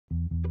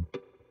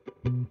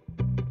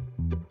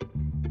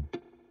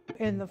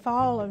In the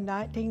fall of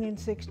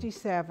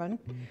 1967,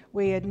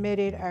 we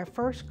admitted our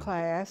first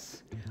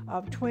class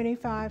of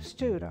 25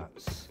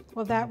 students.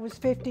 Well, that was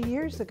 50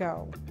 years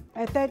ago.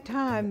 At that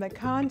time, the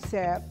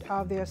concept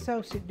of the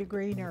associate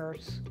degree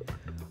nurse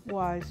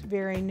was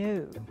very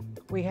new.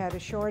 We had a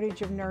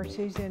shortage of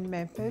nurses in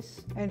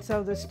Memphis, and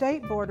so the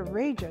State Board of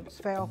Regents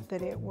felt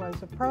that it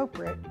was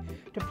appropriate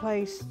to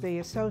place the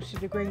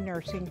associate degree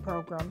nursing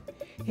program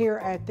here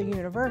at the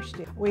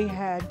university. We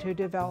had to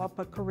develop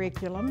a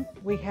curriculum,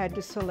 we had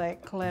to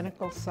select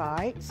clinical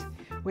sites,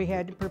 we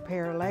had to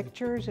prepare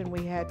lectures, and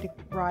we had to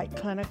write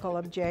clinical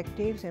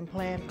objectives and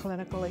plan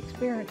clinical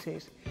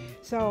experiences.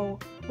 So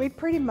we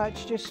pretty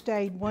much just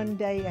stayed one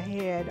day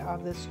ahead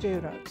of the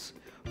students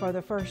for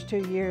the first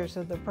 2 years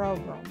of the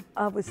program.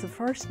 I was the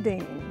first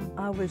dean.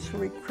 I was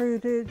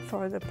recruited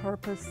for the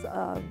purpose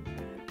of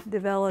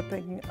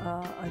developing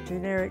a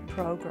generic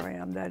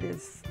program, that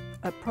is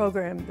a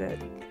program that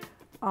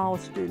all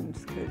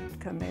students could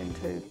come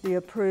into. The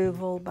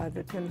approval by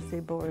the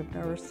Tennessee Board of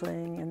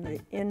Nursing and the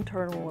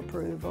internal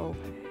approval,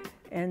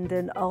 and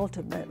then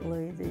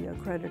ultimately the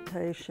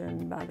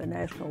accreditation by the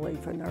National League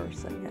for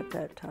Nursing at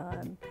that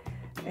time.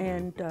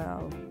 And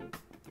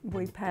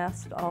we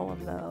passed all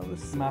of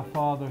those. My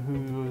father,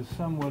 who was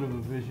somewhat of a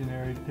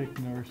visionary, picked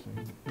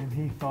nursing, and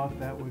he thought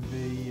that would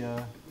be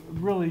a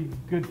really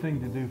good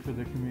thing to do for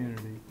the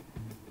community,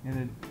 and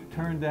it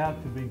turned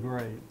out to be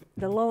great.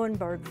 The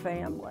Loewenberg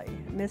family,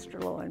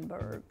 Mr.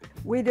 Loewenberg,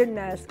 we didn't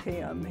ask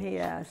him, he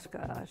asked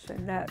us,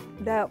 and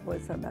that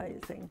was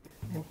amazing.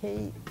 And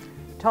he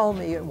told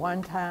me at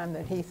one time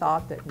that he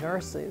thought that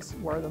nurses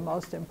were the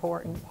most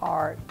important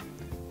part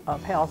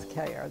of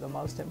healthcare, the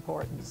most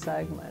important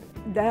segment.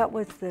 That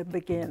was the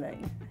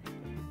beginning.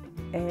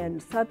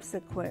 And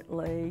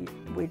subsequently,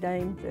 we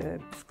named the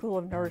School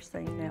of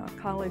Nursing, now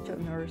College of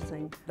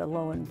Nursing, the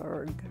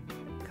Loewenberg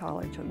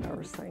College of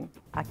Nursing.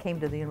 I came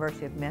to the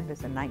University of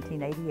Memphis in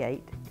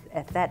 1988.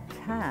 At that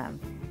time,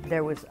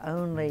 there was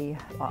only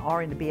an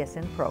RN to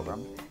BSN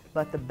program,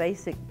 but the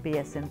basic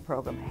BSN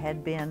program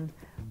had been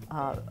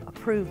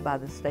approved by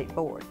the state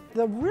board.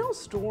 The real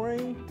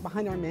story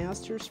behind our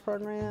master's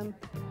program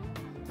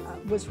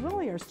was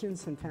really our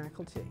students and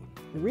faculty.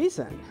 The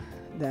reason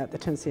that the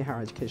Tennessee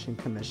Higher Education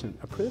Commission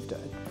approved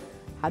it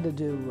had to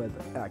do with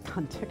a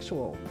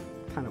contextual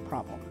kind of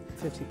problem.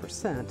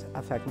 50%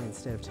 of faculty in the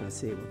state of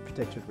Tennessee were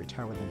predicted to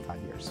retire within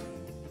 5 years.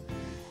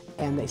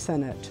 And they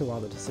sent it to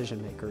all the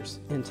decision makers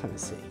in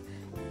Tennessee,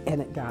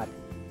 and it got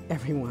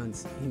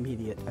everyone's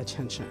immediate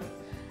attention.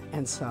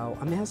 And so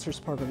a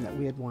master's program that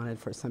we had wanted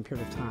for some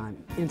period of time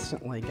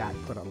instantly got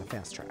put on the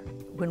fast track.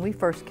 When we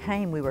first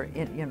came, we were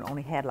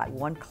only had like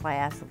one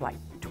class of like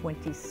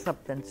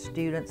 20-something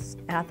students.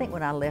 And I think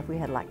when I left, we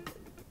had like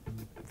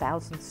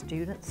 1,000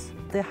 students.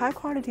 The high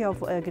quality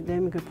of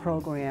academic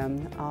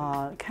program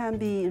can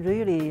be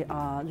really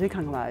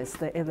recognized,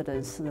 the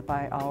evidence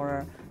by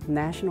our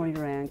nationally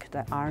ranked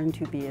RN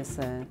to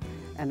BSN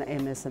and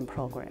MSN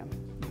program.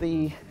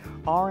 The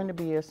RN to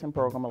BSN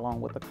program,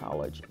 along with the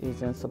college,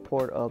 is in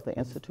support of the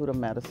Institute of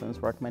Medicine's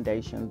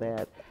recommendation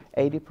that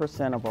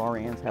 80% of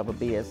RNs have a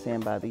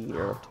BSN by the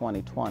year of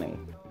 2020.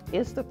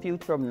 It's the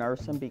future of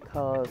nursing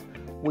because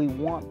we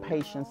want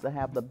patients to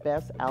have the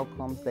best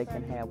outcomes they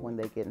can have when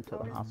they get into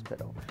the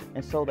hospital.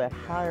 And so that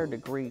higher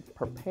degree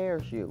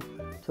prepares you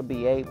to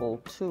be able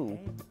to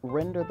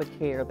render the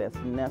care that's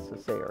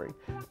necessary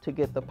to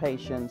get the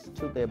patients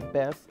to their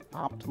best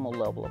optimal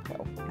level of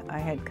health. I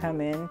had come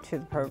into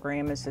the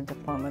program as a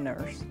diploma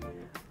nurse,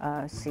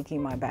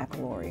 seeking my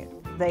baccalaureate.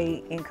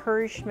 They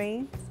encouraged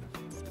me,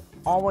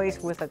 always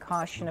with a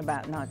caution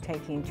about not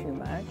taking too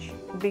much,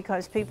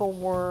 because people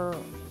were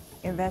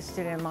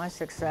invested in my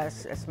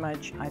success as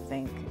much, I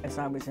think, as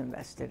I was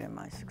invested in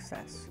my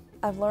success.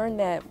 I've learned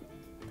that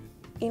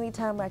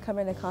anytime I come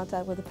into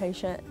contact with a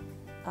patient,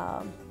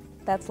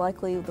 that's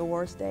likely the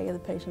worst day of the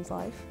patient's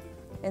life.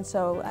 And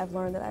so I've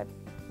learned that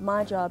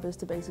my job is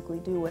to basically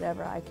do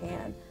whatever I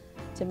can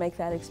to make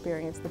that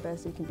experience the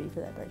best it can be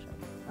for that patient.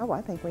 Oh,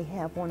 I think we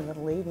have one of the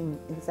leading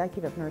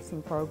executive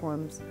nursing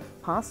programs,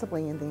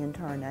 possibly in the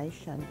entire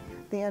nation.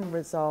 The end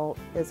result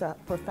is a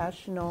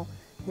professional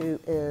who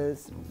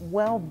is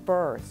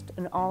well-versed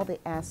in all the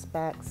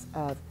aspects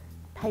of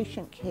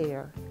patient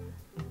care,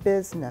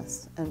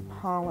 business, and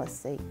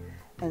policy,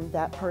 and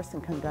that person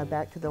can go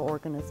back to the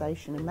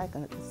organization and make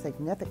a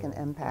significant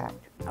impact.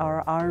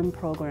 Our RN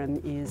program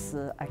is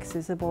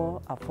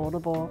accessible,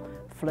 affordable,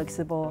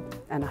 flexible,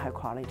 and high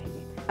quality.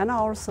 And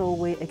also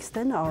we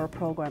extend our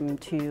program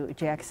to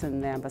Jackson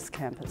Memphis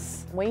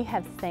campus. We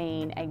have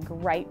seen a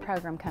great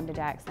program come to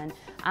Jackson.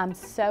 I'm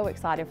so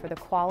excited for the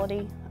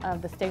quality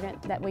of the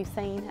student that we've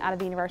seen out of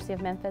the University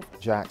of Memphis.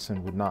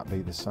 Jackson would not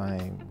be the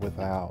same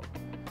without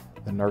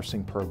the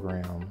nursing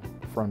program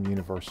from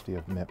University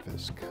of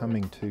Memphis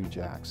coming to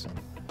Jackson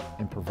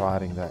and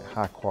providing that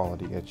high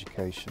quality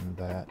education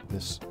that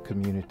this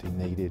community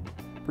needed,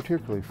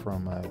 particularly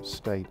from a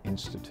state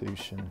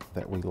institution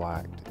that we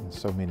lacked in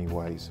so many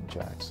ways in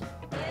Jackson.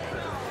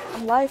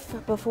 Life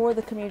before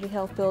the community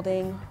health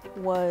building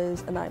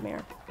was a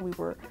nightmare. We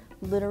were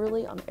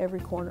literally on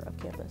every corner of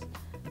campus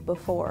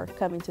before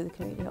coming to the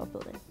community health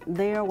building.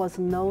 There was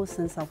no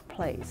sense of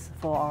place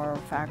for our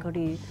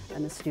faculty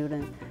and the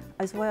students,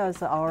 as well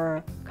as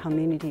our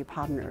community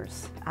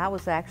partners. I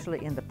was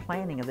actually in the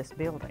planning of this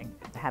building,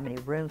 how many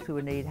rooms we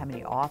would need, how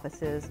many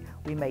offices.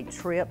 We made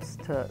trips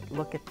to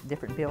look at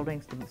different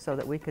buildings so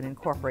that we could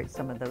incorporate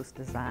some of those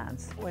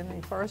designs. When they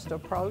first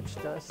approached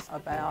us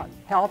about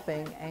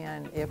helping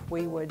and if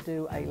we would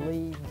do a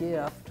lead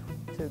gift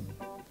to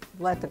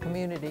let the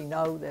community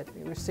know that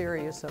we were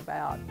serious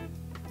about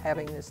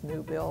having this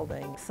new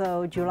building.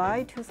 So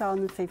July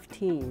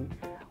 2015,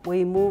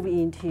 we moved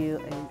into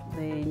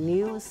the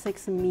new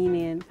 $6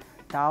 million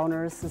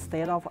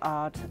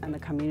state-of-art and the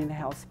community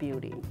health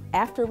building.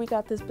 After we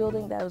got this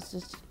building, that was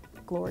just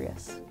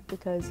glorious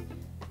because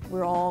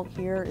we're all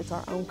here, it's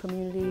our own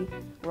community,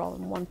 we're all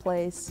in one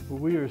place. Well,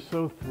 we are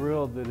so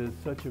thrilled that it's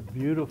such a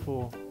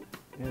beautiful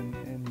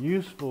and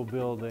useful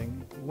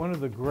building. One of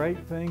the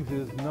great things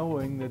is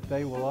knowing that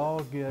they will all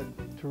get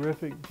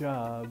terrific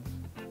jobs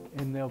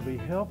and they'll be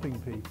helping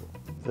people.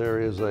 There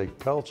is a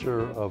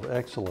culture of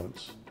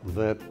excellence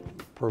that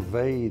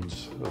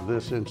pervades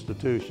this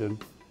institution,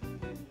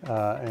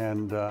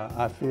 and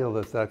I feel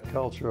that that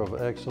culture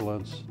of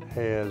excellence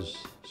has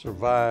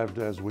survived,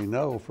 as we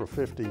know, for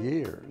 50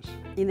 years.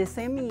 In the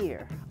same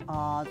year,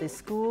 the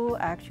school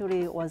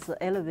actually was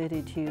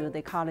elevated to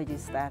the college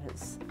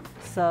status.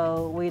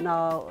 So we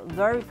now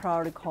very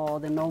proudly call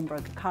the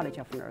Loewenberg College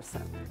of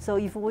Nursing. So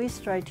if we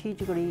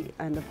strategically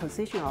and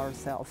position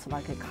ourselves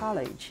like a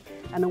college,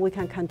 and we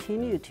can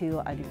continue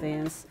to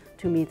advance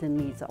to meet the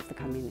needs of the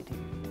community.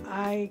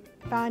 I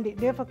find it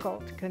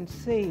difficult to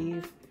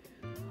conceive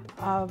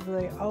of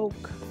the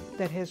oak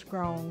that has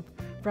grown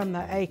from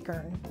the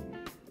acorn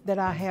that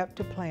I helped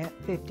to plant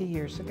 50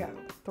 years ago.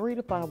 3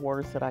 to 5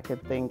 words that I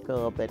could think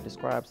of that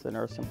describes the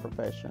nursing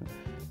profession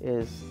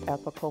is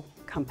ethical,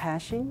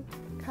 compassion,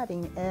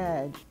 cutting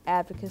edge,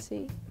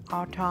 advocacy,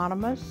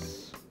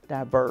 autonomous,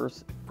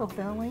 diverse,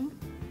 fulfilling,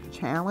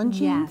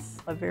 challenging. Yes,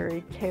 a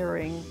very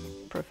caring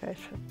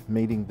profession.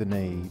 Meeting the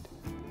need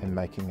and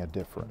making a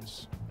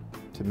difference.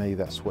 To me,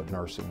 that's what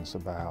nursing is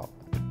about.